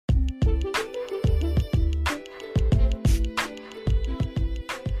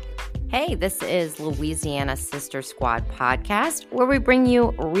Hey, this is Louisiana Sister Squad podcast, where we bring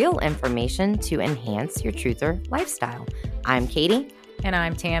you real information to enhance your truther lifestyle. I'm Katie. And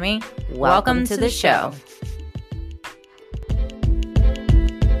I'm Tammy. Welcome to the show.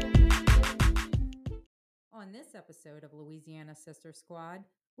 On this episode of Louisiana Sister Squad,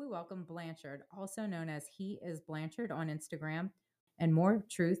 we welcome Blanchard, also known as He is Blanchard on Instagram, and more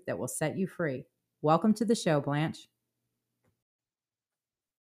truth that will set you free. Welcome to the show, Blanche.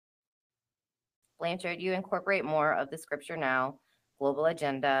 Blanchard, you incorporate more of the scripture now, global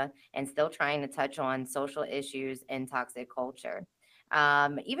agenda, and still trying to touch on social issues and toxic culture.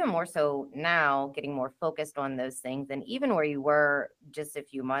 Even more so now, getting more focused on those things than even where you were just a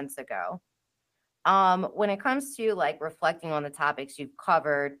few months ago. When it comes to like reflecting on the topics you've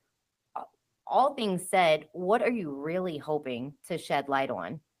covered, all things said, what are you really hoping to shed light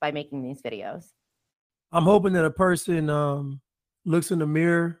on by making these videos? I'm hoping that a person looks in the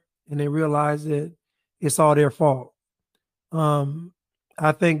mirror and they realize that it's all their fault.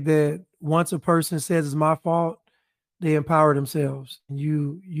 I think that once a person says it's my fault, they empower themselves. And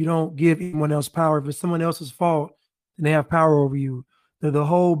you don't give anyone else power. If it's someone else's fault, then they have power over you. The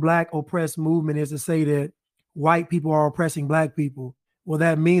whole Black oppressed movement is to say that white people are oppressing Black people. Well,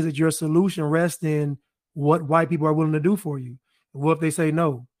 that means that your solution rests in what white people are willing to do for you. What if they say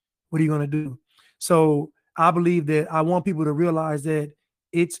no? What are you going to do? So I believe that I want people to realize that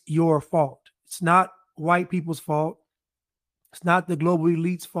it's your fault. It's not white people's fault. It's not the global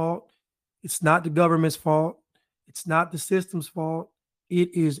elite's fault. It's not the government's fault. It's not the system's fault.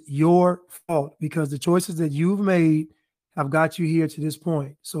 It is your fault because the choices that you've made have got you here to this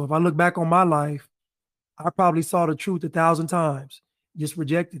point. So if I look back on my life, I probably saw the truth 1,000 times, just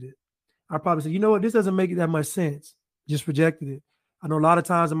rejected it. I probably said, you know what, this doesn't make that much sense. Just rejected it. I know a lot of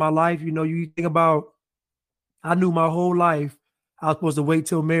times in my life, you think about, I knew my whole life I was supposed to wait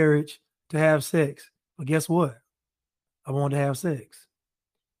till marriage to have sex. But guess what? I wanted to have sex.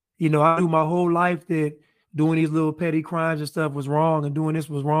 I knew my whole life that doing these little petty crimes and stuff was wrong and doing this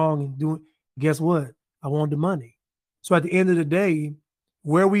was wrong and guess what? I wanted the money. So at the end of the day,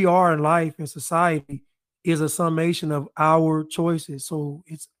 where we are in life and society is a summation of our choices. So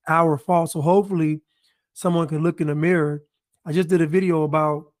it's our fault. So hopefully someone can look in the mirror. I just did a video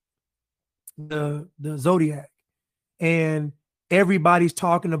about the Zodiac and everybody's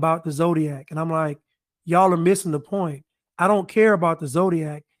talking about the Zodiac. And I'm like, y'all are missing the point. I don't care about the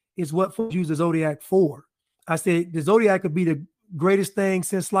Zodiac. It's what folks use the Zodiac for. I said the Zodiac could be the greatest thing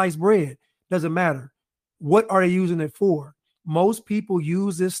since sliced bread. Doesn't matter. What are they using it for? Most people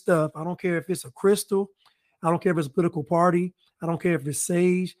use this stuff. I don't care if it's a crystal. I don't care if it's a political party. I don't care if it's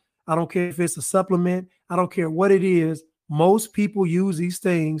sage. I don't care if it's a supplement. I don't care what it is. Most people use these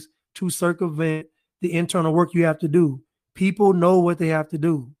things to circumvent the internal work you have to do. People know what they have to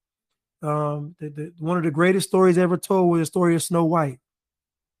do. One of the greatest stories ever told was the story of Snow White.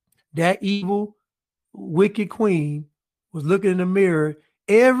 That evil, wicked queen was looking in the mirror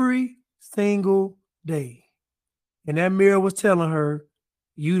every single day. And that mirror was telling her,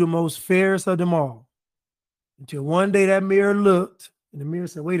 you the most fairest of them all. Until one day that mirror looked and the mirror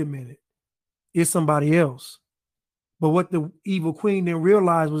said, wait a minute, it's somebody else. But what the evil queen didn't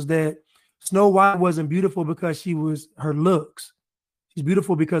realize was that Snow White wasn't beautiful because she was her looks. She's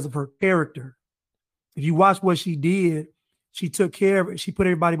beautiful because of her character. If you watch what she did, she took care of it. She put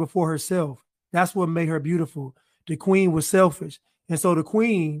everybody before herself. That's what made her beautiful. The queen was selfish. And so the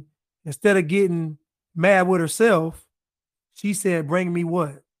queen, instead of getting mad with herself, she said, bring me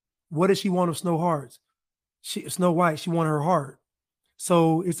what? What does she want of Snow White, she wanted her heart.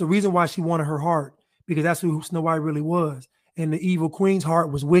 So it's the reason why she wanted her heart, because that's who Snow White really was. And the evil queen's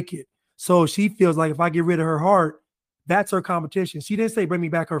heart was wicked. So she feels like if I get rid of her heart, that's her competition. She didn't say, bring me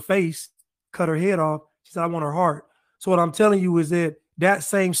back her face, cut her head off. She said, I want her heart. So what I'm telling you is that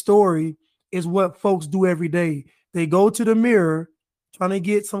same story is what folks do every day. They go to the mirror trying to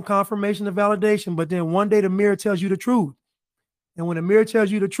get some confirmation and validation, but then one day the mirror tells you the truth. And when the mirror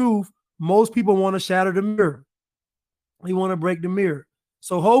tells you the truth, most people want to shatter the mirror. They want to break the mirror.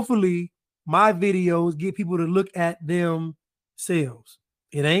 So hopefully my videos get people to look at themselves.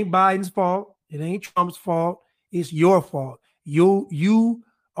 It ain't Biden's fault. It ain't Trump's fault. It's your fault. You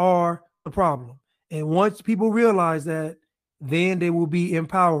are the problem. And once people realize that, then they will be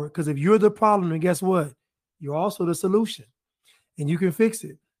empowered. Because if you're the problem, then guess what? You're also the solution. And you can fix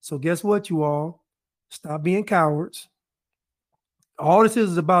it. So guess what, you all? Stop being cowards. All this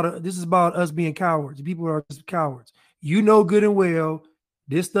is about us being cowards. People are just cowards. You know good and well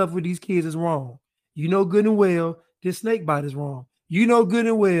this stuff with these kids is wrong. You know good and well this snake bite is wrong. You know good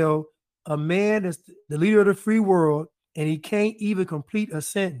and well a man that's the leader of the free world and he can't even complete a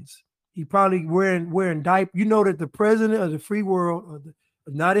sentence. He probably wearing diaper. You know that the president of the free world of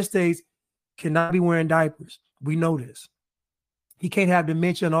the United States cannot be wearing diapers. We know this. He can't have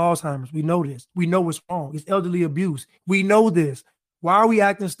dementia and Alzheimer's. We know this. We know what's wrong. It's elderly abuse. We know this. Why are we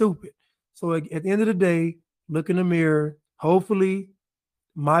acting stupid? So at the end of the day, look in the mirror. Hopefully,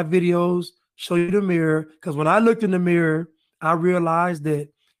 my videos show you the mirror. Because when I looked in the mirror, I realized that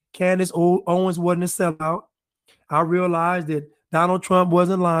Candace Owens wasn't a sellout. I realized that Donald Trump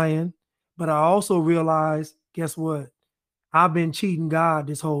wasn't lying. But I also realized, guess what? I've been cheating God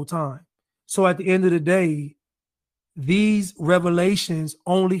this whole time. So at the end of the day, these revelations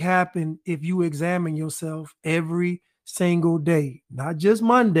only happen if you examine yourself every single day, not just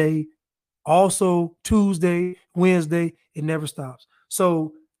Monday, also Tuesday, Wednesday. It never stops.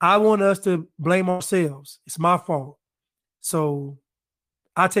 So I want us to blame ourselves. It's my fault. So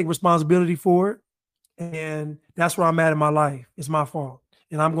I take responsibility for it. And that's where I'm at in my life. It's my fault.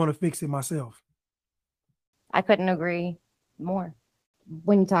 And I'm going to fix it myself. I couldn't agree more.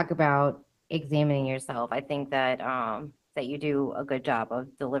 When you talk about examining yourself, I think that that you do a good job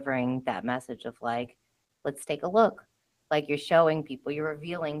of delivering that message of like, let's take a look. Like you're showing people, you're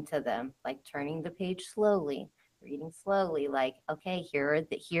revealing to them, like turning the page slowly, reading slowly, like, okay,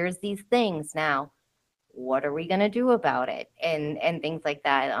 here's these things now. What are we gonna do about it? And things like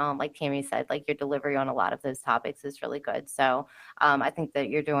that. Like Tammy said, like your delivery on a lot of those topics is really good. So I think that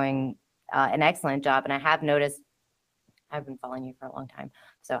you're doing an excellent job. And I have noticed, I've been following you for a long time,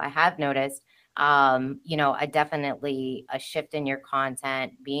 so I have noticed, definitely a shift in your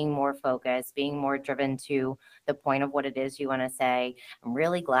content, being more focused, being more driven to the point of what it is you want to say. I'm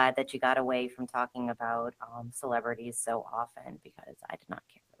really glad that you got away from talking about celebrities so often, because I did not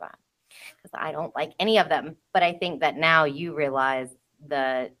care for that, because I don't like any of them. But I think that now you realize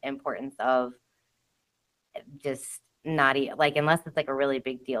the importance of just not like, unless it's like a really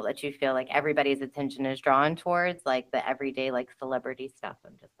big deal that you feel like everybody's attention is drawn towards, like the everyday like celebrity stuff.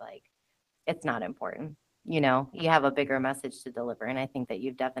 I'm just like, it's not important. You have a bigger message to deliver, and I think that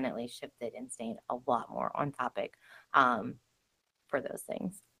you've definitely shifted and stayed a lot more on topic for those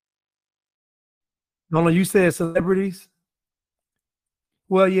things. Nola, you said celebrities.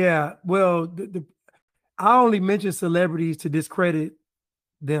 Well, yeah. Well, I only mention celebrities to discredit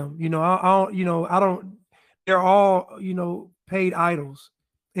them. I don't. They're all paid idols,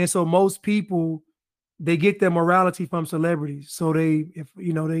 and so most people, they get their morality from celebrities. So they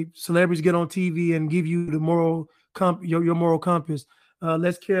celebrities get on TV and give you the your moral compass.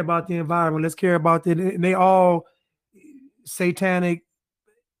 Let's care about the environment. Let's care about it. And they all satanic,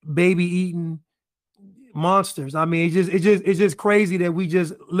 baby eating monsters. I mean, it's just crazy that we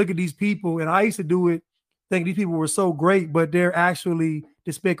just look at these people. And I used to do it, think these people were so great, but they're actually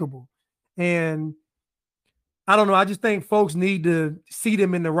despicable. And I don't know. I just think folks need to see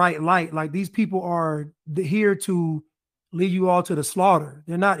them in the right light. Like, these people are here to lead you all to the slaughter.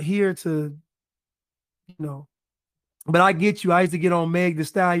 They're not here to, but I get you. I used to get on Meg Thee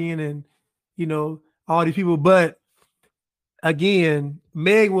Stallion and, all these people. But again,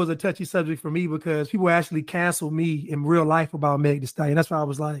 Meg was a touchy subject for me because people actually canceled me in real life about Meg Thee Stallion. That's why I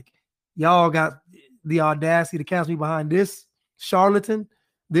was like, y'all got the audacity to cancel me behind this charlatan,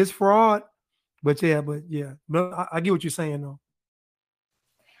 this fraud. But yeah, but I get what you're saying though.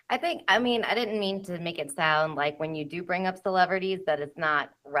 I didn't mean to make it sound like when you do bring up celebrities that it's not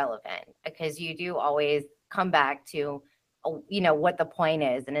relevant, because you do always come back to, what the point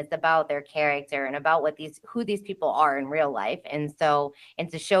is, and it's about their character and about who these people are in real life. And to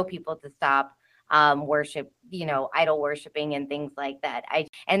show people to stop worship, idol worshiping and things like that.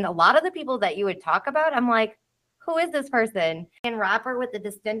 And a lot of the people that you would talk about, I'm like, who is this person? And rapper with the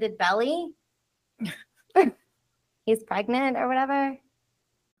distended belly. He's pregnant or whatever.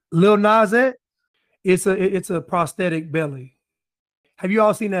 Lil Nas X, it's a prosthetic belly. Have you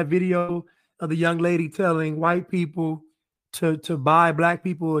all seen that video of the young lady telling white people to buy black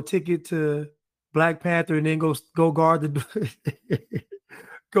people a ticket to Black Panther and then go guard the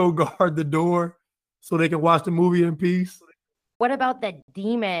go guard the door so they can watch the movie in peace? What about that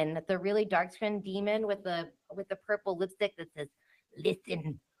demon, the really dark-skinned demon with the purple lipstick that says,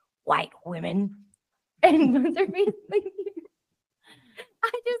 "Listen, white women," and and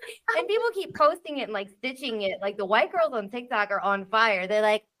people keep posting it and like stitching it. Like the white girls on TikTok are on fire. They're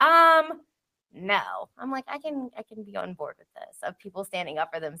like, no. I'm like, I can be on board with this, of people standing up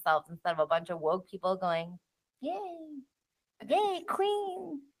for themselves instead of a bunch of woke people going, yay,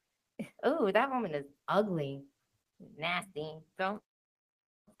 queen. Oh, that woman is ugly, nasty. So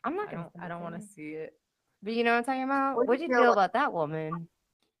I'm not gonna. I don't want to see it. But you know what I'm talking about? What do you feel about that woman?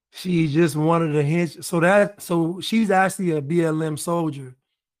 She just wanted a hinge. So she's actually a BLM soldier.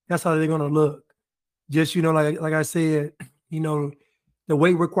 that's how they're gonna look. Just like I said, the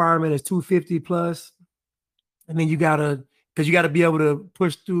weight requirement is 250 plus, and then you gotta be able to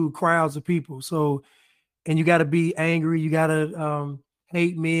push through crowds of people. So, and you gotta be angry. You gotta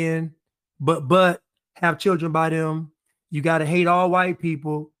hate men, but have children by them. You gotta hate all white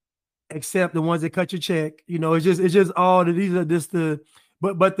people except the ones that cut your check. It's just all these are just the.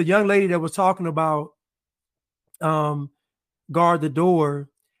 But the young lady that was talking about guard the door,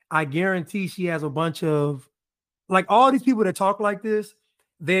 I guarantee she has a bunch of, like, all these people that talk like this,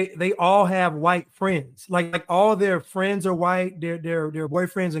 they all have white friends. Like all their friends are white, their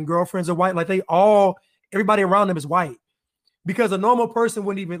boyfriends and girlfriends are white. Like everybody around them is white. Because a normal person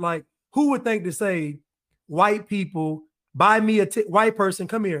wouldn't even, like, who would think to say, white people, white person,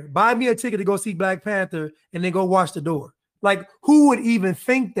 come here, buy me a ticket to go see Black Panther and then go watch the door. Like, who would even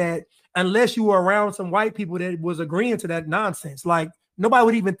think that unless you were around some white people that was agreeing to that nonsense? Like, nobody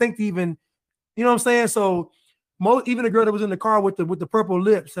would even think to even, you know what I'm saying? So even the girl that was in the car with the purple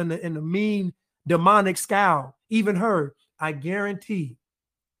lips and the mean demonic scowl, even her, I guarantee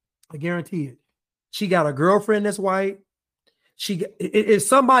it. She got a girlfriend that's white. It's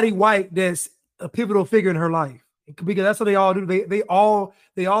somebody white that's a pivotal figure in her life, because that's what they all do. They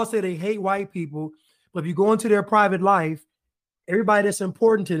all say they hate white people, but if you go into their private life, everybody that's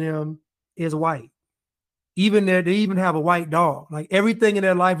important to them is white. Even they even have a white dog. Like, everything in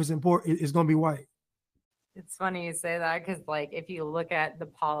their life is important. Is going to be white. It's funny you say that, because, like, if you look at the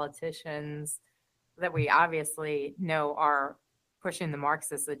politicians that we obviously know are pushing the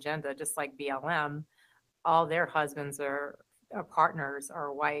Marxist agenda, just like BLM, all their husbands or partners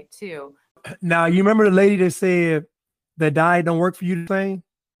are white too. Now, you remember the lady that said that diet don't work for you thing?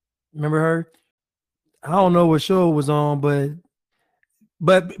 Remember her? I don't know what show it was on,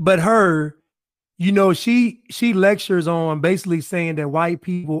 but her, she lectures on basically saying that white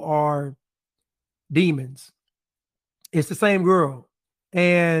people are demons. It's the same girl.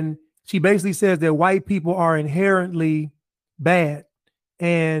 And she basically says that white people are inherently bad.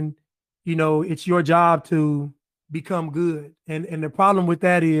 And, it's your job to become good. And the problem with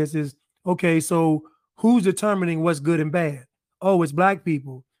that is okay, so who's determining what's good and bad? Oh, it's Black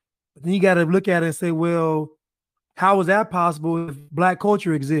people. But then you got to look at it and say, well, how is that possible if Black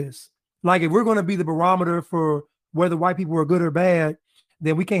culture exists? Like, if we're going to be the barometer for whether white people are good or bad,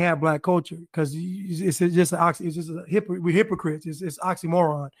 then we can't have Black culture, because it's just we're hypocrites. It's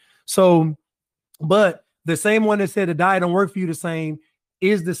oxymoron. So, but the same one that said the diet don't work for you the same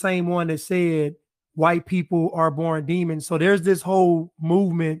is the same one that said white people are born demons. So there's this whole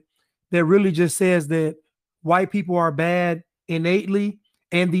movement that really just says that white people are bad innately,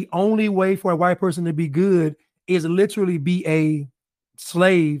 and the only way for a white person to be good is literally be a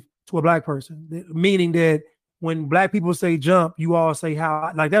slave to a Black person. Meaning that when Black people say jump, you all say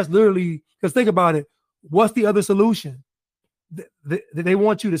how. Like, that's literally, because think about it. What's the other solution? They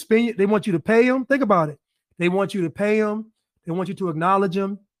want you to spend. They want you to pay them. Think about it. They want you to pay them. They want you to acknowledge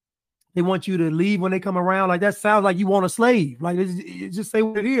them. They want you to leave when they come around. Like, that sounds like you want a slave. Like, just say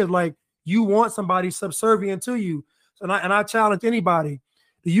what it is. Like, you want somebody subservient to you. So, and I challenge anybody.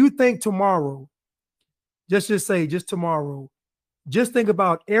 Do you think tomorrow, just tomorrow, just think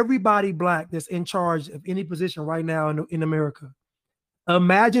about everybody Black that's in charge of any position right now in America.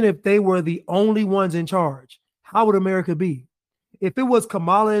 Imagine if they were the only ones in charge. How would America be? If it was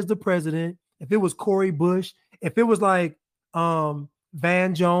Kamala as the president, if it was Cori Bush, if it was like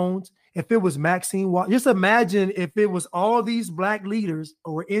Van Jones, if it was Maxine Waters, just imagine if it was all these Black leaders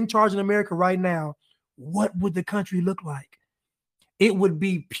who were in charge in America right now, what would the country look like? It would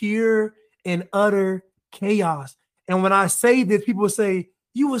be pure and utter chaos. And when I say this, people say,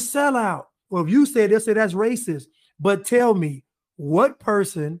 you a sellout. Well, if you say, they'll say that's racist. But tell me, what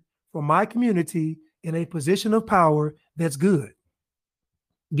person from my community in a position of power that's good?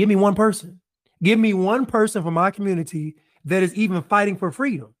 Give me one person. Give me one person from my community that is even fighting for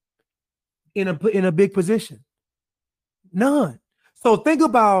freedom in a big position. None. So think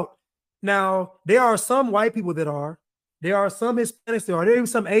about, now, there are some white people that are, there are some Hispanics there are even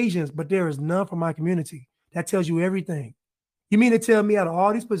some Asians, but there is none from my community. That tells you everything. You mean to tell me out of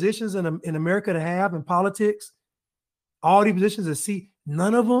all these positions in America to have in politics, all these positions to see,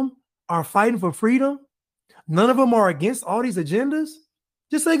 none of them are fighting for freedom? None of them are against all these agendas?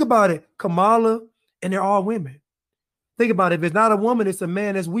 Just think about it. Kamala, and they're all women. Think about it. If it's not a woman, it's a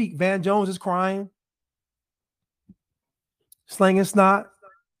man that's weak. Van Jones is crying, slinging snot.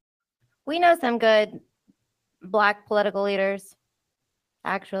 We know some good Black political leaders,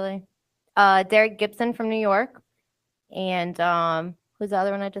 actually. Derek Gibson from New York. And who's the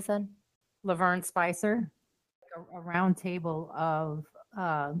other one I just said? Laverne Spicer. A round table of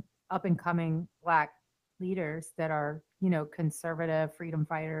up and coming Black leaders that are, conservative freedom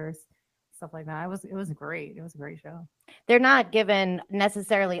fighters, stuff like that. It was great. It was a great show. They're not given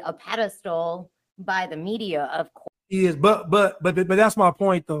necessarily a pedestal by the media, of course. He is, but that's my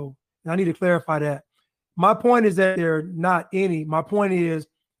point though. And I need to clarify that. My point is that they're not any. My point is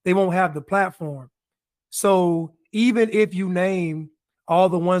they won't have the platform. So even if you name all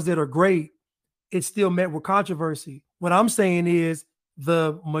the ones that are great, it's still met with controversy. What I'm saying is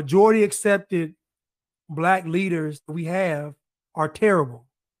the majority accepted Black leaders that we have are terrible.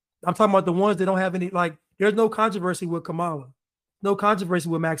 I'm talking about the ones that don't have any, like, there's no controversy with Kamala, no controversy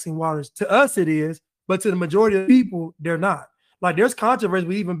with Maxine Waters. To us, it is, but to the majority of people, they're not. Like, there's controversy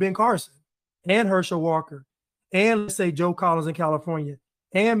with even Ben Carson and Herschel Walker and, let's say, Joe Collins in California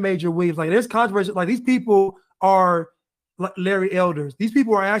and Major Williams. Like, there's controversy. Like, these people are like Larry Elders. These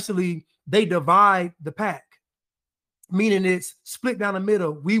people are actually, they divide the pack, meaning it's split down the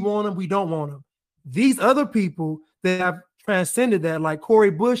middle. We want them, we don't want them. These other people that have transcended that, like Cori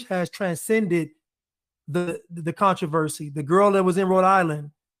Bush has transcended the controversy. The girl that was in Rhode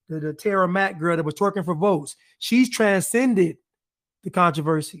Island, the Tara Mack girl that was twerking for votes, she's transcended the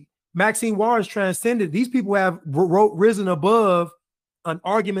controversy. Maxine Waters transcended. These people have risen above an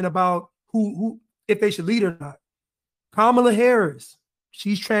argument about who if they should lead or not. Kamala Harris,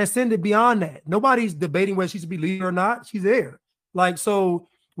 she's transcended beyond that. Nobody's debating whether she should be leader or not. She's there. Like, so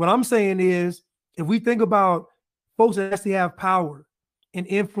what I'm saying is, if we think about folks that actually have power and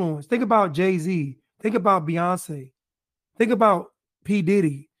influence, think about Jay-Z, think about Beyonce, think about P.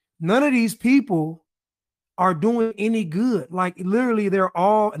 Diddy. None of these people are doing any good. Like, literally, they're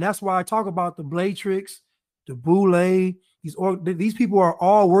all, and that's why I talk about the Blanchard, the Boulay. These people are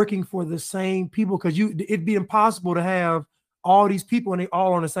all working for the same people, because it'd be impossible to have all these people and they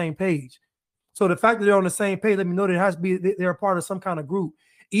all on the same page. So the fact that they're on the same page, let me know that it has to be they're a part of some kind of group.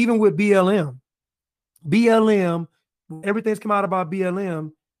 Even with BLM, everything's come out about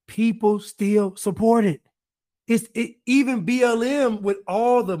BLM, people still support it. Even BLM with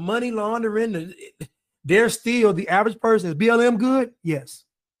all the money laundering, they're still, the average person, is BLM good? Yes.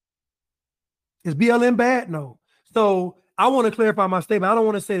 Is BLM bad? No. So I want to clarify my statement. I don't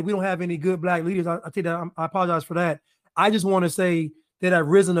want to say that we don't have any good Black leaders. I tell you that, I apologize for that. I just want to say that I've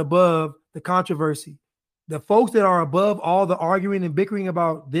risen above the controversy. The folks that are above all the arguing and bickering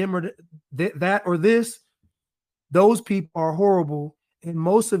about them or that or this, those people are horrible. And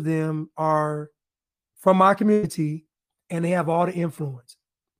most of them are from my community and they have all the influence.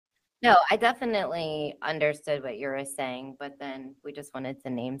 No, I definitely understood what you were saying, but then we just wanted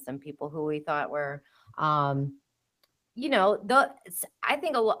to name some people who we thought were, I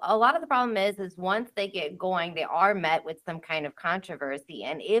think a lot of the problem is once they get going, they are met with some kind of controversy.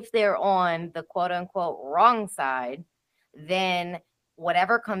 And if they're on the quote unquote wrong side, then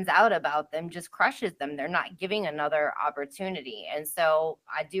whatever comes out about them just crushes them. They're not giving another opportunity. And so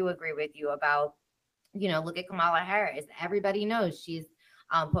I do agree with you about, look at Kamala Harris. Everybody knows she's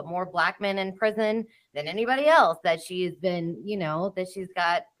put more Black men in prison than anybody else, that she's been, that she's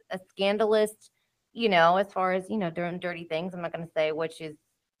got a scandalous, as far as, doing dirty things. I'm not going to say what's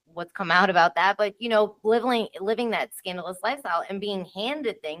come out about that, but, living that scandalous lifestyle and being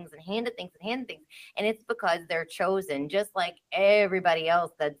handed things and handed things and handed things. And it's because they're chosen, just like everybody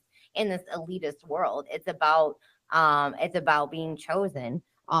else that's in this elitist world. It's about being chosen.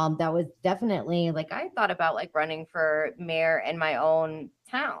 That was definitely, like, I thought about like running for mayor in my own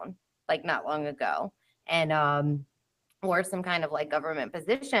town, like not long ago, and or some kind of like government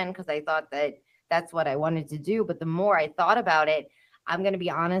position, because I thought that that's what I wanted to do. But the more I thought about it, I'm going to be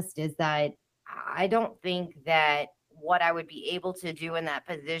honest, is that I don't think that what I would be able to do in that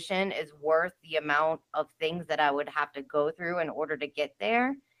position is worth the amount of things that I would have to go through in order to get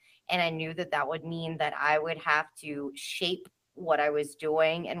there. And I knew that that would mean that I would have to shape what I was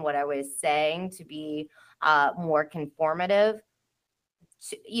doing and what I was saying to be more conformative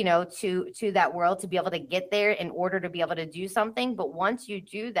to that world, to be able to get there in order to be able to do something. But once you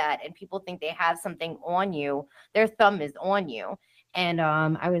do that and people think they have something on you, their thumb is on you. And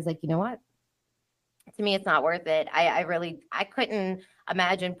I was like, you know what? To me, it's not worth it. I couldn't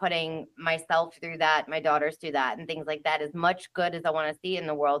imagine putting myself through that, my daughters through that, and things like that, as much good as I want to see in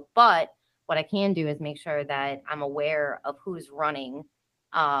the world. But what I can do is make sure that I'm aware of who's running,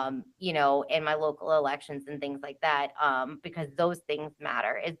 in my local elections and things like that, because those things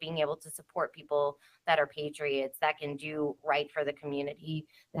matter, is being able to support people that are patriots, that can do right for the community,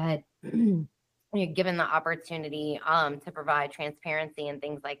 that given the opportunity to provide transparency and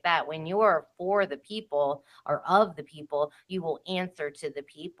things like that. When you're for the people or of the people, you will answer to the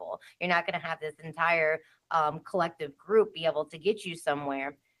people. You're not going to have this entire collective group be able to get you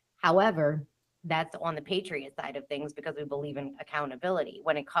somewhere. However, that's on the patriot side of things because we believe in accountability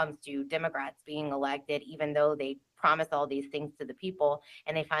when it comes to Democrats being elected, even though they promise all these things to the people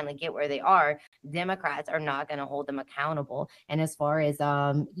and they finally get where they are. Democrats are not going to hold them accountable. And as far as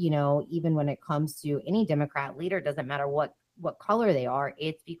even when it comes to any Democrat leader, doesn't matter what color they are,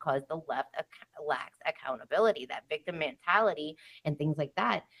 it's because the left lacks accountability, that victim mentality and things like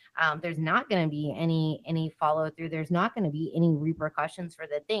that. There's not going to be any follow through. There's not going to be any repercussions for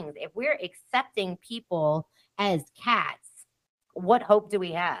the things. If we're accepting people as cats, what hope do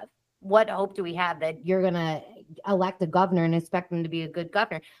we have? What hope do we have that you're going to elect a governor and expect them to be a good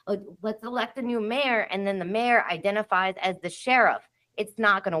governor? Let's elect a new mayor, and then the mayor identifies as the sheriff. It's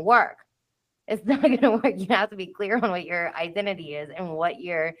not going to work. It's not going to work. You have to be clear on what your identity is and what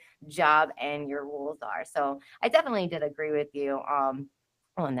your job and your rules are. So I definitely did agree with you on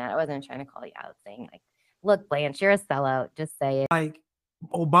that. I wasn't trying to call you out saying like, look, Blanche, you're a sellout. Just say it. Like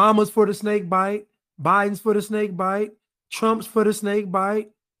Obama's for the snake bite, Biden's for the snake bite, Trump's for the snake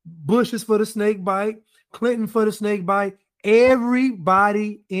bite, Bush is for the snake bite, Clinton for the snake bite.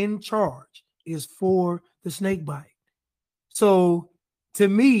 Everybody in charge is for the snake bite. So to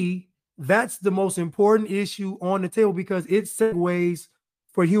me, that's the most important issue on the table because it segues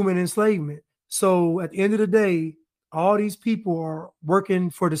for human enslavement. So at the end of the day, all these people are working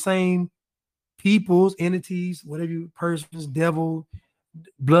for the same peoples, entities, whatever you persons, devil,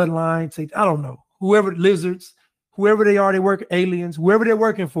 bloodline, say, I don't know, whoever, lizards, whoever they are, they work, aliens, whoever they're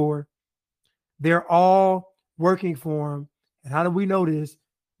working for, they're all working for them. And how do we know this?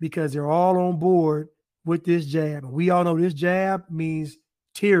 Because they're all on board with this jab. And we all know this jab means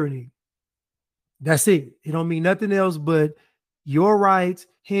tyranny. That's it. It don't mean nothing else but your rights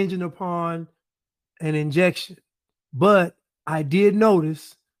hinging upon an injection. But I did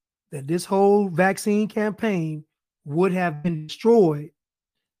notice that this whole vaccine campaign would have been destroyed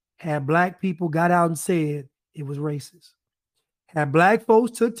had black people got out and said it was racist. Had black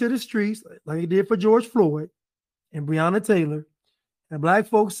folks took to the streets like they did for George Floyd and Breonna Taylor, and black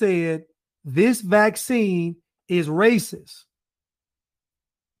folks said this vaccine is racist.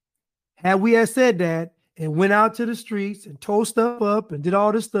 Had we had said that and went out to the streets and tore stuff up and did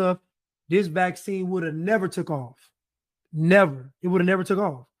all this stuff, this vaccine would have never took off. Never. It would have never took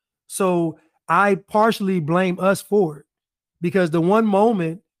off. So I partially blame us for it because the one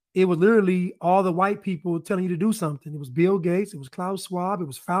moment it was literally all the white people telling you to do something. It was Bill Gates, it was Klaus Schwab, it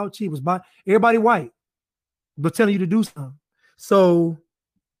was Fauci, it was everybody white, but telling you to do something. So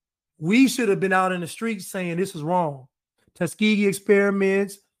we should have been out in the streets saying this is wrong. Tuskegee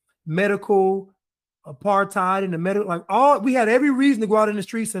experiments, medical apartheid, and the medical, like we had every reason to go out in the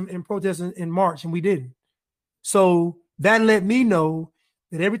streets and protest and march, and we didn't. So that let me know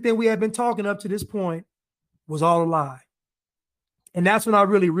that everything we had been talking up to this point was all a lie. And that's when I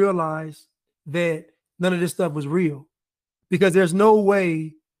really realized that none of this stuff was real, because there's no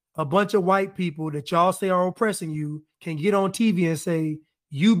way a bunch of white people that y'all say are oppressing you can get on TV and say,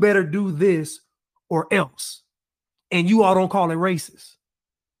 you better do this or else. And you all don't call it racist.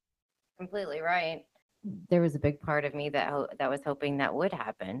 Completely right. There was a big part of me that was hoping that would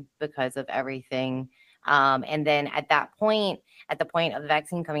happen because of everything. And then at the point of the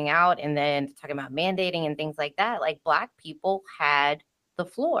vaccine coming out and then talking about mandating and things like that, like black people had the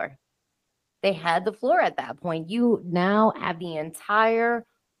floor. They had the floor at that point. You now have the entire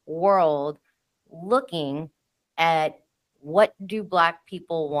world looking at what do black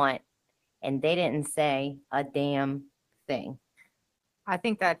people want, and they didn't say a damn thing. I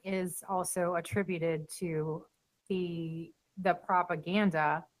think that is also attributed to the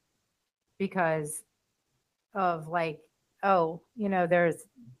propaganda because of like, oh, there's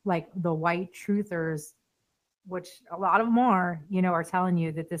like the white truthers, which a lot of them are telling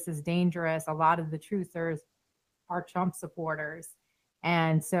you that this is dangerous. A lot of the truthers are Trump supporters.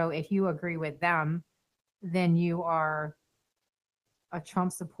 And so if you agree with them, then you are a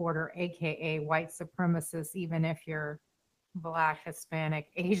Trump supporter, AKA white supremacist, even if you're Black, Hispanic,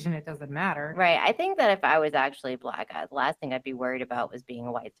 Asian, it doesn't matter. Right. I think that if I was actually Black, the last thing I'd be worried about was being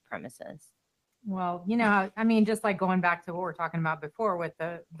a white supremacist. Well, just like going back to what we're talking about before with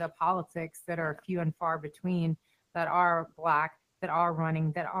the politics that are few and far between, that are Black, that are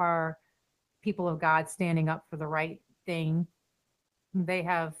running, that are people of God standing up for the right thing, they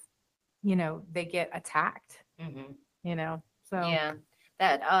have, they get attacked, so. Yeah.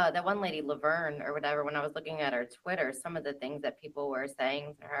 That one lady, Laverne or whatever, when I was looking at her Twitter, some of the things that people were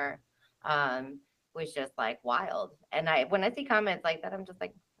saying to her was just like wild. And when I see comments like that, I'm just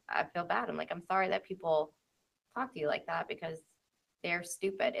like, I feel bad. I'm like, I'm sorry that people talk to you like that because they're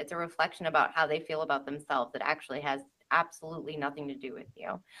stupid. It's a reflection about how they feel about themselves. It actually has absolutely nothing to do with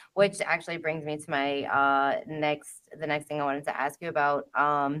you. Which actually brings me to my the next thing I wanted to ask you about.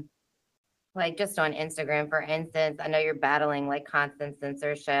 Like just on Instagram, for instance, I know you're battling like constant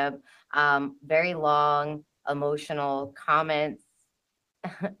censorship, very long emotional comments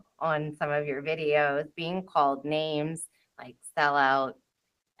on some of your videos, being called names like sellout,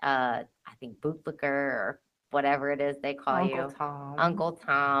 I think bootlicker or whatever it is they call Uncle you, Tom. Uncle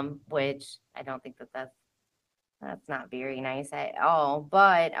Tom, which I don't think that that's not very nice at all.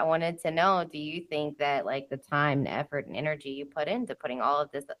 But I wanted to know, do you think that like the time, the effort, and energy you put into putting all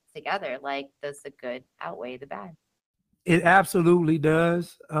of this together, like does the good outweigh the bad? It absolutely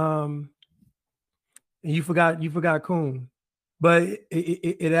does. And you forgot Coon, but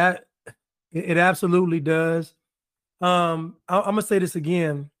it absolutely does. I'm gonna say this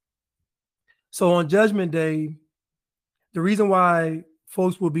again. So on Judgment Day, the reason why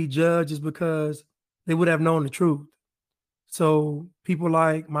folks will be judged is because they would have known the truth. So people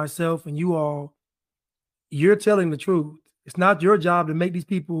like myself and you all, you're telling the truth. It's not your job to make these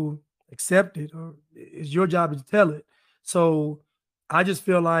people accept it, or it's your job to tell it. So I just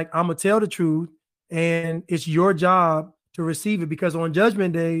feel like I'm gonna tell the truth, and it's your job to receive it, because on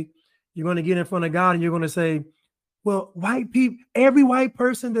Judgment Day, you're gonna get in front of God and you're gonna say, well, white people, every white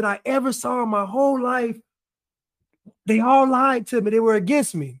person that I ever saw in my whole life, they all lied to me. They were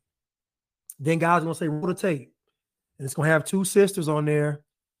against me. Then God's gonna say, roll the tape. And it's gonna have two sisters on there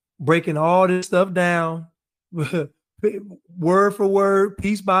breaking all this stuff down, word for word,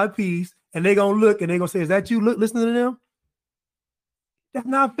 piece by piece. And they're gonna look and they're gonna say, is that you listening to them? That's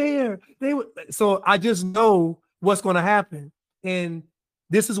not fair. So I just know what's gonna happen. And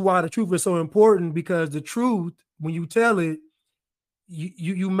this is why the truth is so important, because the truth, when you tell it,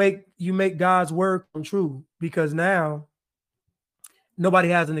 you make God's word come true, because now nobody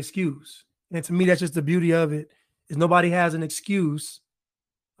has an excuse. And to me, that's just the beauty of it, is nobody has an excuse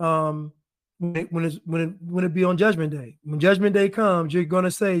when it be on Judgment Day. When Judgment Day comes, you're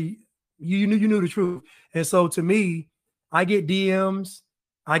gonna say you knew the truth. And so to me, I get DMs,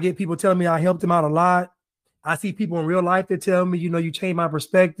 I get people telling me I helped them out a lot. I see people in real life that tell me, you changed my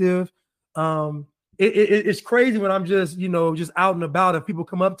perspective. It's crazy when I'm just, just out and about, if people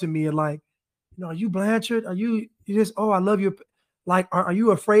come up to me and like, are you Blanchard? Are you just, oh, I love you. Like, are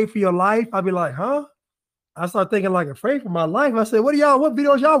you afraid for your life? I'd be like, huh? I start thinking like, afraid for my life. I said, what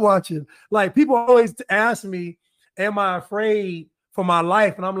videos y'all watching? Like, people always ask me, am I afraid for my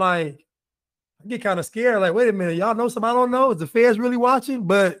life? And I'm like, I get kind of scared. Like, wait a minute, y'all know something I don't know? Is the feds really watching?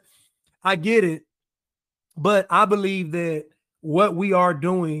 But I get it. But I believe that what we are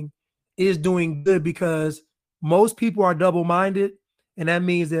doing is doing good, because most people are double-minded. And that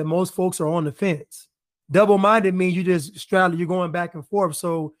means that most folks are on the fence. Double-minded means you just straddle, you're going back and forth.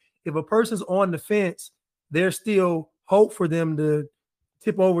 So if a person's on the fence, there's still hope for them to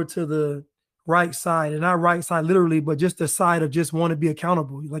tip over to the right side, and not right side literally, but just the side of just want to be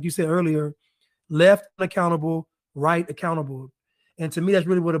accountable. Like you said earlier, left accountable, right accountable. And to me, that's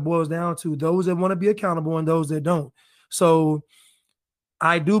really what it boils down to: those that want to be accountable and those that don't. So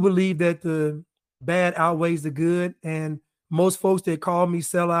I do believe that the bad outweighs the good. And most folks that call me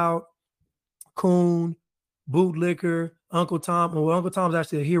sellout, coon, bootlicker, Uncle Tom. Well, Uncle Tom's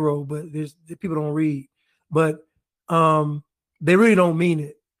actually a hero, but people don't read. But they really don't mean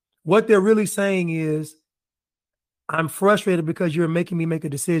it. What they're really saying is, I'm frustrated because you're making me make a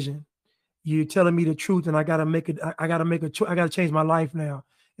decision. You're telling me the truth, and I gotta make it. I gotta change my life now.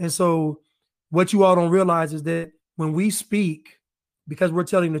 And so, what you all don't realize is that when we speak, because we're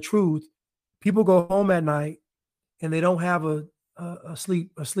telling the truth, people go home at night and they don't have a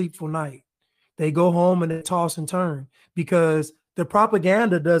sleepful night. They go home and they toss and turn, because the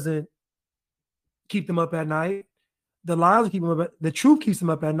propaganda doesn't keep them up at night. The lies keep them up. The truth keeps them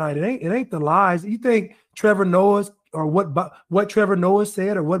up at night. It ain't the lies. You think Trevor Noah's, or what Trevor Noah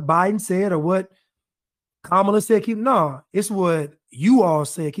said, or what Biden said, or what Kamala said? No, it's what you all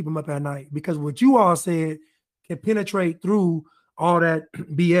said keep them up at night, because what you all said can penetrate through all that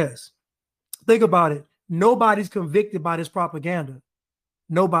BS. Think about it. Nobody's convicted by this propaganda.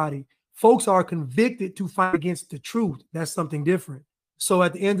 Nobody. Folks are convicted to fight against the truth. That's something different. So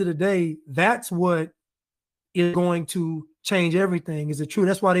at the end of the day, that's what is going to change everything, is the truth.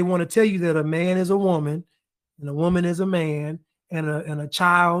 That's why they want to tell you that a man is a woman and a woman is a man, and a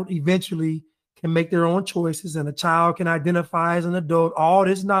child eventually can make their own choices, and a child can identify as an adult. All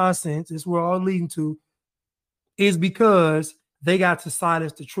this nonsense is we're all leading to, is because they got to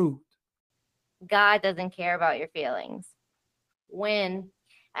silence the truth. God doesn't care about your feelings. When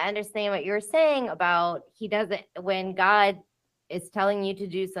I understand what you're saying about when God is telling you to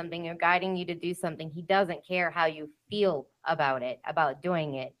do something or guiding you to do something, he doesn't care how you feel about it, about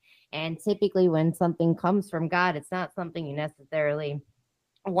doing it. And typically when something comes from God, it's not something you necessarily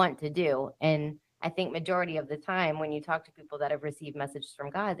want to do. And I think majority of the time when you talk to people that have received messages from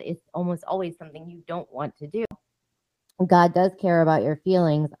God, it's almost always something you don't want to do. God does care about your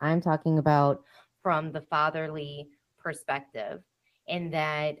feelings. I'm talking about from the fatherly perspective, in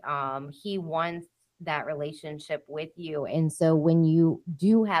that he wants that relationship with you. And so when you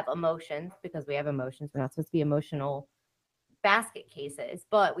do have emotions, because we have emotions, we're not supposed to be emotional basket cases,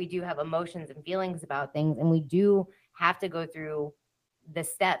 but we do have emotions and feelings about things, and we do have to go through the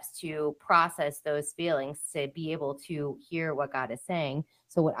steps to process those feelings to be able to hear what God is saying.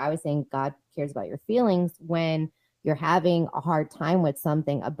 So what I was saying, God cares about your feelings when you're having a hard time with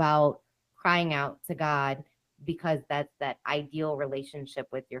something, about crying out to God, because that's that ideal relationship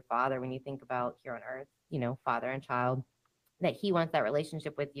with your father. When you think about here on earth, father and child, that he wants that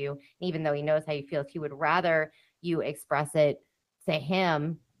relationship with you. Even though he knows how you feel, he would rather you express it to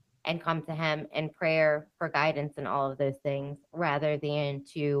him and come to him in prayer for guidance and all of those things, rather than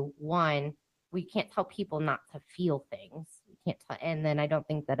to one, we can't tell people not to feel things. We can't and then I don't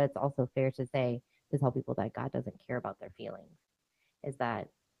think that it's also fair to say, to tell people that God doesn't care about their feelings. Is that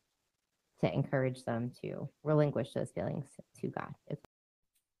to encourage them to relinquish those feelings to God?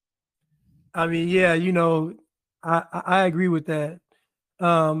 I mean, yeah, I agree with that.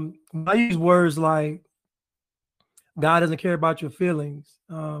 When I use words like God doesn't care about your feelings,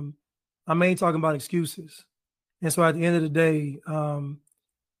 I'm mainly talking about excuses. And so at the end of the day,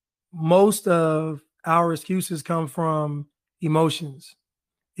 most of our excuses come from emotions.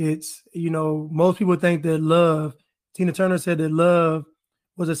 It's, most people think that love, Tina Turner said that love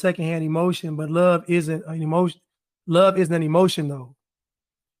was a secondhand emotion, but love isn't an emotion. Love isn't an emotion though.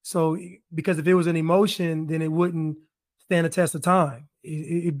 So, because if it was an emotion, then it wouldn't stand the test of time.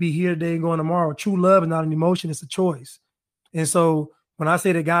 It'd be here today and going tomorrow. True love is not an emotion, it's a choice. And so when I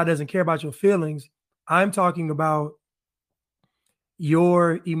say that God doesn't care about your feelings, I'm talking about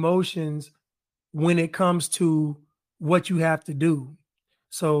your emotions when it comes to what you have to do.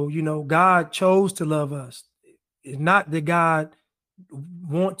 So, God chose to love us. It's not that God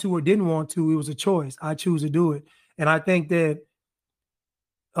want to or didn't want to. It was a choice. I choose to do it. And I think that,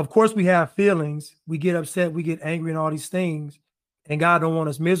 of course, we have feelings. We get upset. We get angry and all these things. And God don't want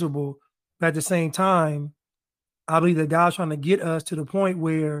us miserable. But at the same time, I believe that God's trying to get us to the point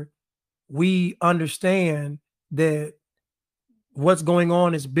where we understand that what's going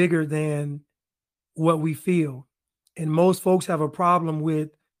on is bigger than what we feel. And most folks have a problem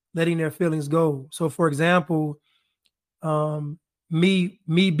with letting their feelings go. So, for example, me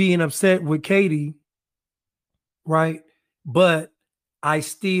being upset with Katie, right? But I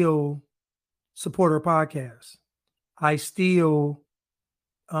still support her podcast. I still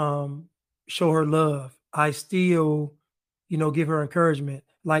show her love. I still, give her encouragement.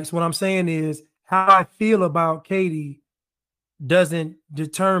 Like, so what I'm saying is, how I feel about Katie doesn't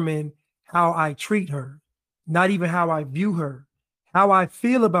determine how I treat her, not even how I view her. How I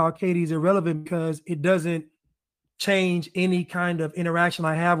feel about Katie is irrelevant because it doesn't change any kind of interaction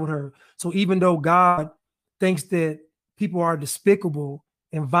I have with her. So even though God thinks that people are despicable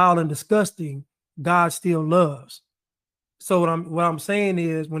and vile and disgusting, God still loves. So what I'm saying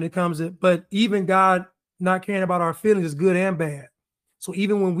is, when it comes to, but even God not caring about our feelings is good and bad. So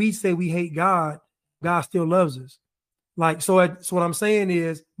even when we say we hate God, God still loves us. Like, so what I'm saying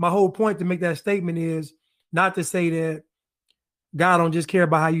is, my whole point to make that statement is not to say that God don't just care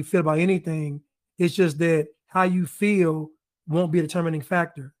about how you feel about anything. It's just that how you feel won't be a determining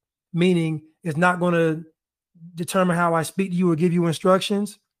factor. Meaning, it's not going to determine how I speak to you or give you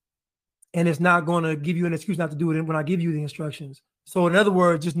instructions. And it's not going to give you an excuse not to do it when I give you the instructions. So in other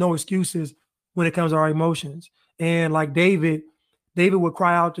words, just no excuses when it comes to our emotions. And like David would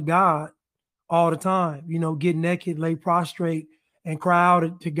cry out to God all the time, get naked, lay prostrate, and cry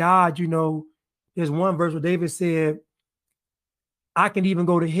out to God. There's one verse where David said, I can even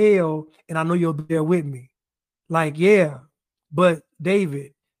go to hell and I know you'll be there with me. Like, yeah, but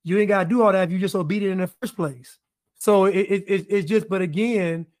David, you ain't got to do all that if you just obedient in the first place. So it's just, but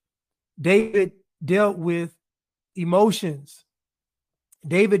again, David dealt with emotions.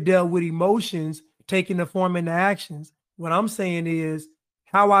 David dealt with emotions taking the form into actions. What I'm saying is,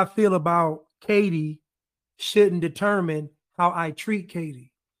 how I feel about Katie shouldn't determine how I treat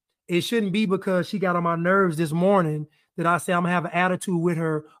Katie. It shouldn't be because she got on my nerves this morning that I say I'm gonna have an attitude with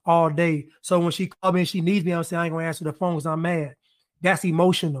her all day. So when she calls me and she needs me, I'm saying I ain't gonna answer the phone because I'm mad. That's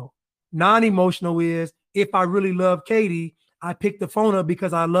emotional. Non-emotional is if I really love Katie, I pick the phone up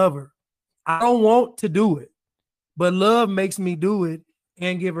because I love her. I don't want to do it, but love makes me do it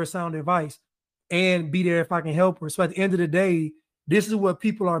and give her sound advice and be there if I can help her. So at the end of the day, this is what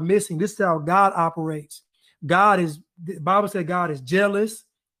people are missing. This is how God operates. The Bible said God is jealous,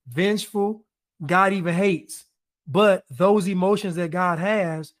 vengeful. God even hates. But those emotions that God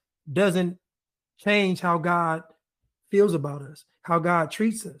has doesn't change how God feels about us, how God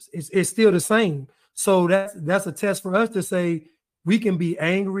treats us. It's still the same. So that's a test for us to say we can be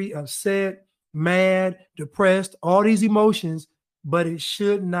angry, upset, mad, depressed, all these emotions, but it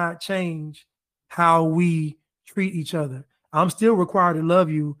should not change how we treat each other. I'm still required to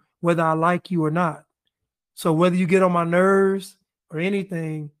love you whether I like you or not. So whether you get on my nerves or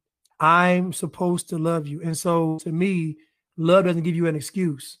anything, I'm supposed to love you. And so to me, love doesn't give you an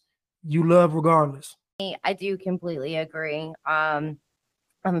excuse. You love regardless. I do completely agree. I'm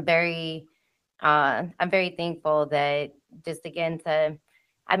very thankful that just again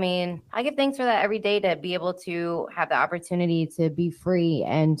I give thanks for that every day, to be able to have the opportunity to be free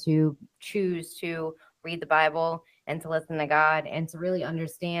and to choose to read the Bible and to listen to God and to really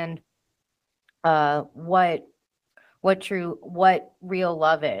understand what real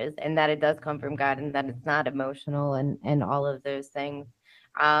love is, and that it does come from God and that it's not emotional and all of those things.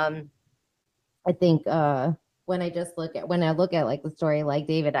 I think when I look at like the story like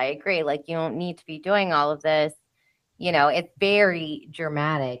David, I agree. Like, you don't need to be doing all of this. It's very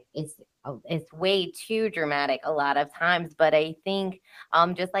dramatic. It's way too dramatic a lot of times. But I think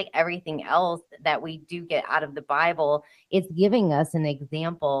just like everything else that we do get out of the Bible, it's giving us an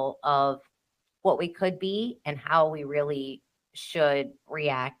example of what we could be and how we really should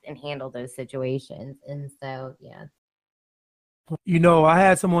react and handle those situations. And so, yeah. I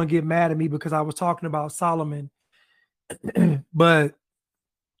had someone get mad at me because I was talking about Solomon, but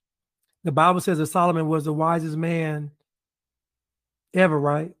the Bible says that Solomon was the wisest man ever,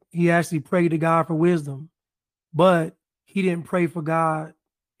 right? He actually prayed to God for wisdom, but he didn't pray for God.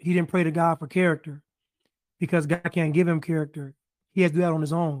 He didn't pray to God for character because God can't give him character. He has to do that on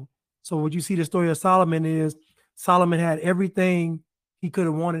his own. So what you see the story of Solomon is Solomon had everything he could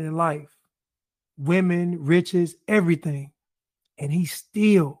have wanted in life, women, riches, everything. And he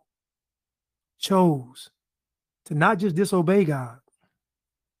still chose to not just disobey God.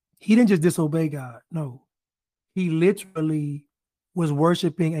 He didn't just disobey God. No, he literally was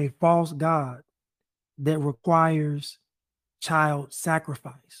worshiping a false God that requires child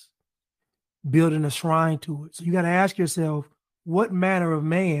sacrifice, building a shrine to it. So you got to ask yourself, what manner of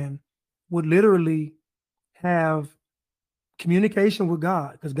man would literally have communication with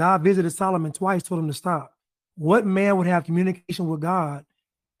God? Because God visited Solomon twice, told him to stop. What man would have communication with God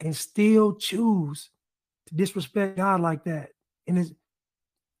and still choose to disrespect God like that? And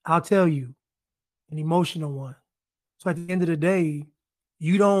I'll tell you, an emotional one. So at the end of the day,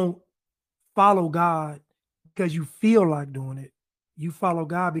 you don't follow God because you feel like doing it. You follow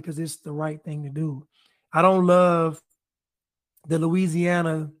God because it's the right thing to do. I don't love the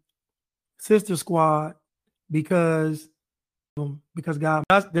Louisiana Sister Squad because God.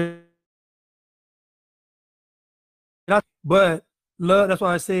 But love, that's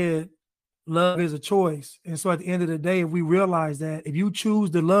why I said love is a choice. And so at the end of the day, if we realize that if you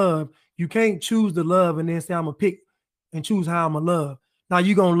choose to love, you can't choose to love and then say, I'm going to pick and choose how I'm going to love. Now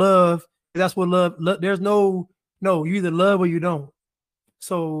you're going to love. That's what love. There's no, you either love or you don't.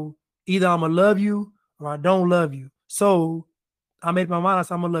 So either I'm going to love you or I don't love you. So I made my mind. I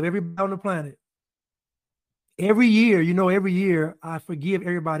said, I'm going to love everybody on the planet. Every year, I forgive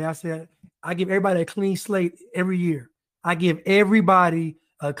everybody. I said, I give everybody a clean slate every year. I give everybody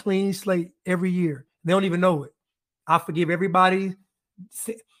a clean slate every year. They don't even know it. I forgive everybody.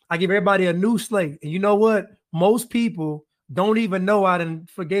 I give everybody a new slate. And you know what? Most people don't even know I done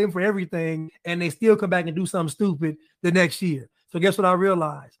forgave them for everything, and they still come back and do something stupid the next year. So guess what I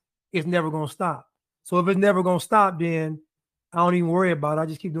realized? It's never going to stop. So if it's never going to stop, then I don't even worry about it. I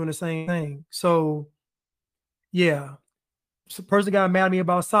just keep doing the same thing. So yeah, a person got mad at me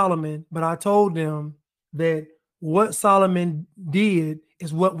about Solomon, but I told them that what Solomon did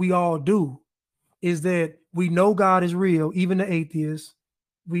is what we all do, is that we know God is real, even the atheists.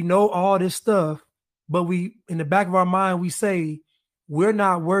 We know all this stuff, but we, in the back of our mind, we say we're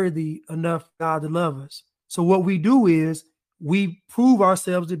not worthy enough for God to love us. So what we do is we prove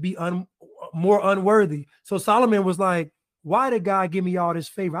ourselves to be more unworthy. So Solomon was like, why did God give me all this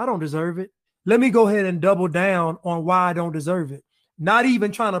favor? I don't deserve it. Let me go ahead and double down on why I don't deserve it. Not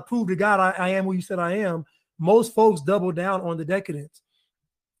even trying to prove to God I am who you said I am. Most folks double down on the decadence.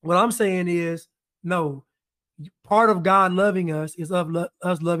 What I'm saying is, no, Part of God loving us is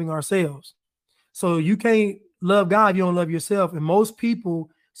us loving ourselves. So you can't love God if you don't love yourself. And most people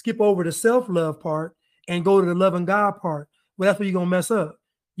skip over the self-love part and go to the loving God part. Well, that's where you're going to mess up.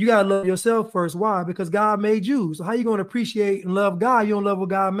 You got to love yourself first. Why? Because God made you. So how you going to appreciate and love God? You don't love what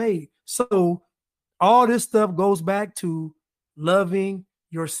God made. So all this stuff goes back to loving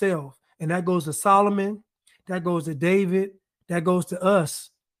yourself. And that goes to Solomon. That goes to David. That goes to us.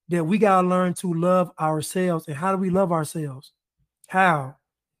 That we got to learn to love ourselves. And how do we love ourselves? How?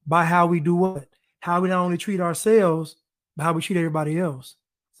 By how we do what? How we not only treat ourselves, but how we treat everybody else.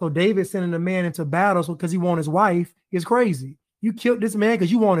 So David sending a man into battle because he want his wife is crazy. You killed this man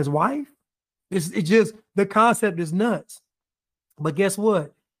because you want his wife? It's just, the concept is nuts. But guess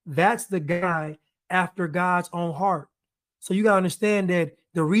what? That's the guy after God's own heart. So you got to understand that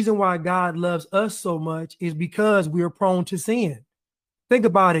the reason why God loves us so much is because we are prone to sin. Think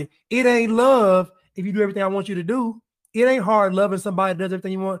about it. It ain't love if you do everything I want you to do. It ain't hard loving somebody that does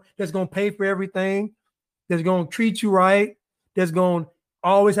everything you want, that's going to pay for everything, that's going to treat you right, that's going to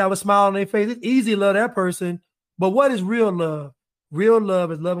always have a smile on their face. It's easy to love that person. But what is real love? Real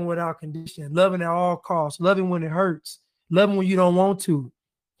love is loving without condition, loving at all costs, loving when it hurts, loving when you don't want to,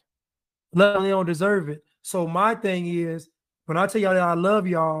 loving when you don't deserve it. So my thing is, when I tell y'all that I love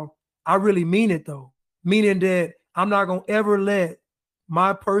y'all, I really mean it though. Meaning that I'm not going to ever let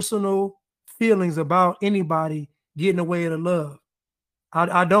my personal feelings about anybody get in the way of the love.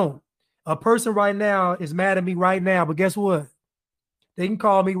 I don't. A person right now is mad at me right now, but guess what? They can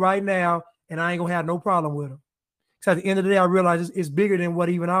call me right now and I ain't going to have no problem with them. Because at the end of the day, I realize it's bigger than what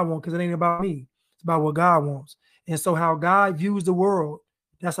even I want, because it ain't about me. It's about what God wants. And so how God views the world,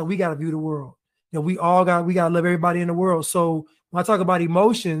 that's how we got to view the world. That we got to love everybody in the world. So when I talk about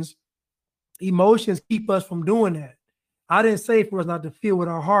emotions keep us from doing that. I didn't say for us not to feel with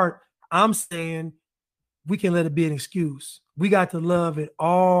our heart. I'm saying we can let it be an excuse. We got to love at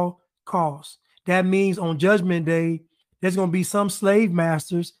all costs. That means on Judgment Day, there's going to be some slave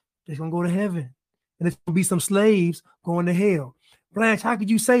masters that's going to go to heaven. And there's going to be some slaves going to hell. Blanche, how could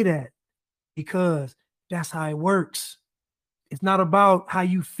you say that? Because that's how it works. It's not about how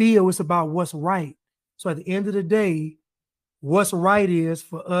you feel. It's about what's right. So at the end of the day, what's right is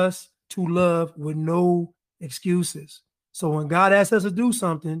for us to love with no excuses. So when God asks us to do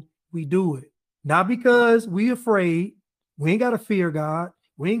something, we do it. Not because we afraid. We ain't got to fear God.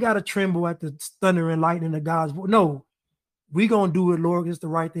 We ain't got to tremble at the thunder and lightning of God's voice. No, we going to do it, Lord. It's the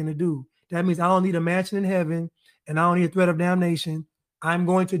right thing to do. That means I don't need a mansion in heaven and I don't need a threat of damnation. I'm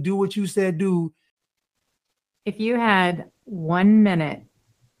going to do what you said do. If you had 1 minute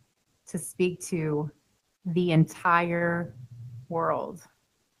to speak to the entire world,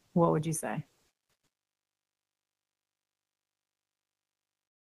 what would you say?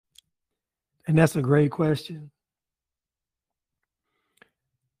 And that's a great question.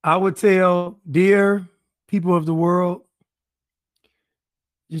 I would tell, dear people of the world,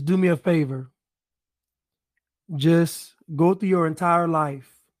 just do me a favor. Just go through your entire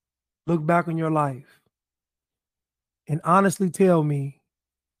life, look back on your life, and honestly tell me,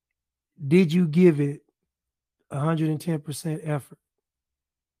 did you give it 110% effort?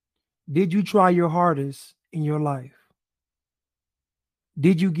 Did you try your hardest in your life?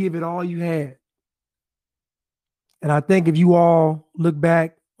 Did you give it all you had? And I think if you all look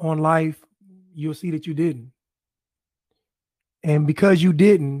back on life, you'll see that you didn't. And because you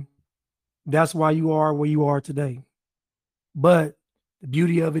didn't, that's why you are where you are today. But the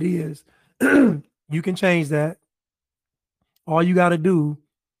beauty of it is you can change that. All you got to do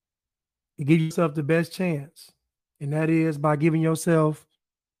is give yourself the best chance. And that is by giving yourself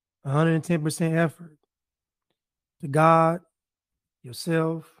 110% effort to God,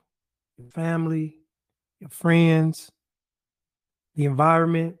 yourself, your family, your friends, the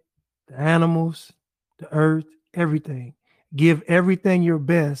environment, the animals, the earth, everything. Give everything your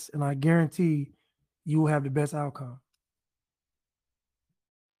best, and I guarantee you will have the best outcome.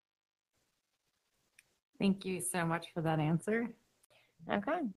 Thank you so much for that answer.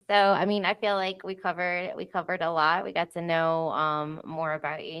 Okay. So, I mean, I feel like we covered a lot. We got to know more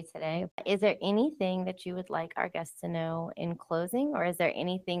about you today. Is there anything that you would like our guests to know in closing, or is there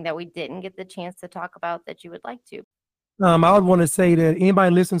anything that we didn't get the chance to talk about that you would like to? I would want to say that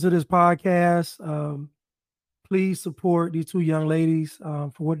anybody listening to this podcast, please support these two young ladies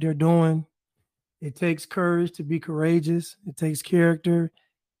for what they're doing. It takes courage to be courageous. It takes character.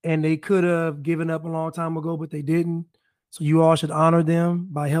 And they could have given up a long time ago, but they didn't. So you all should honor them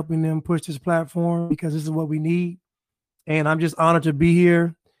by helping them push this platform, because this is what we need. And I'm just honored to be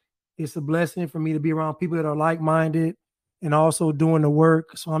here. It's a blessing for me to be around people that are like-minded and also doing the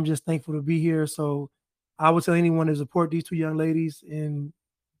work. So I'm just thankful to be here. So I would tell anyone to support these two young ladies in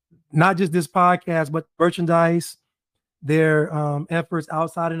not just this podcast, but merchandise, their efforts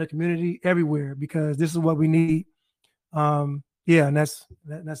outside in the community, everywhere, because this is what we need. Yeah, and that's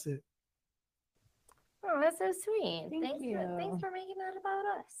it. Oh, that's so sweet. Thank you. Thanks for making that about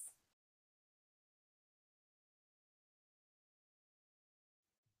us.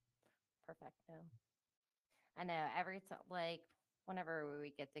 Perfecto. I know whenever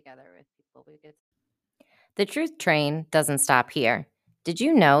we get together with people, The Truth Train doesn't stop here. Did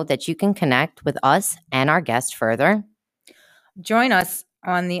you know that you can connect with us and our guests further? Join us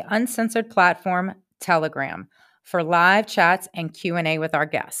on the uncensored platform Telegram for live chats and Q&A with our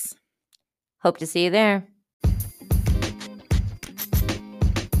guests. Hope to see you there.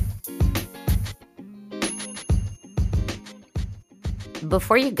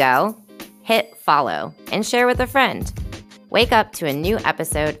 Before you go, hit follow and share with a friend. Wake up to a new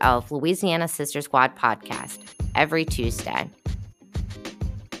episode of Louisiana Sister Squad podcast every Tuesday.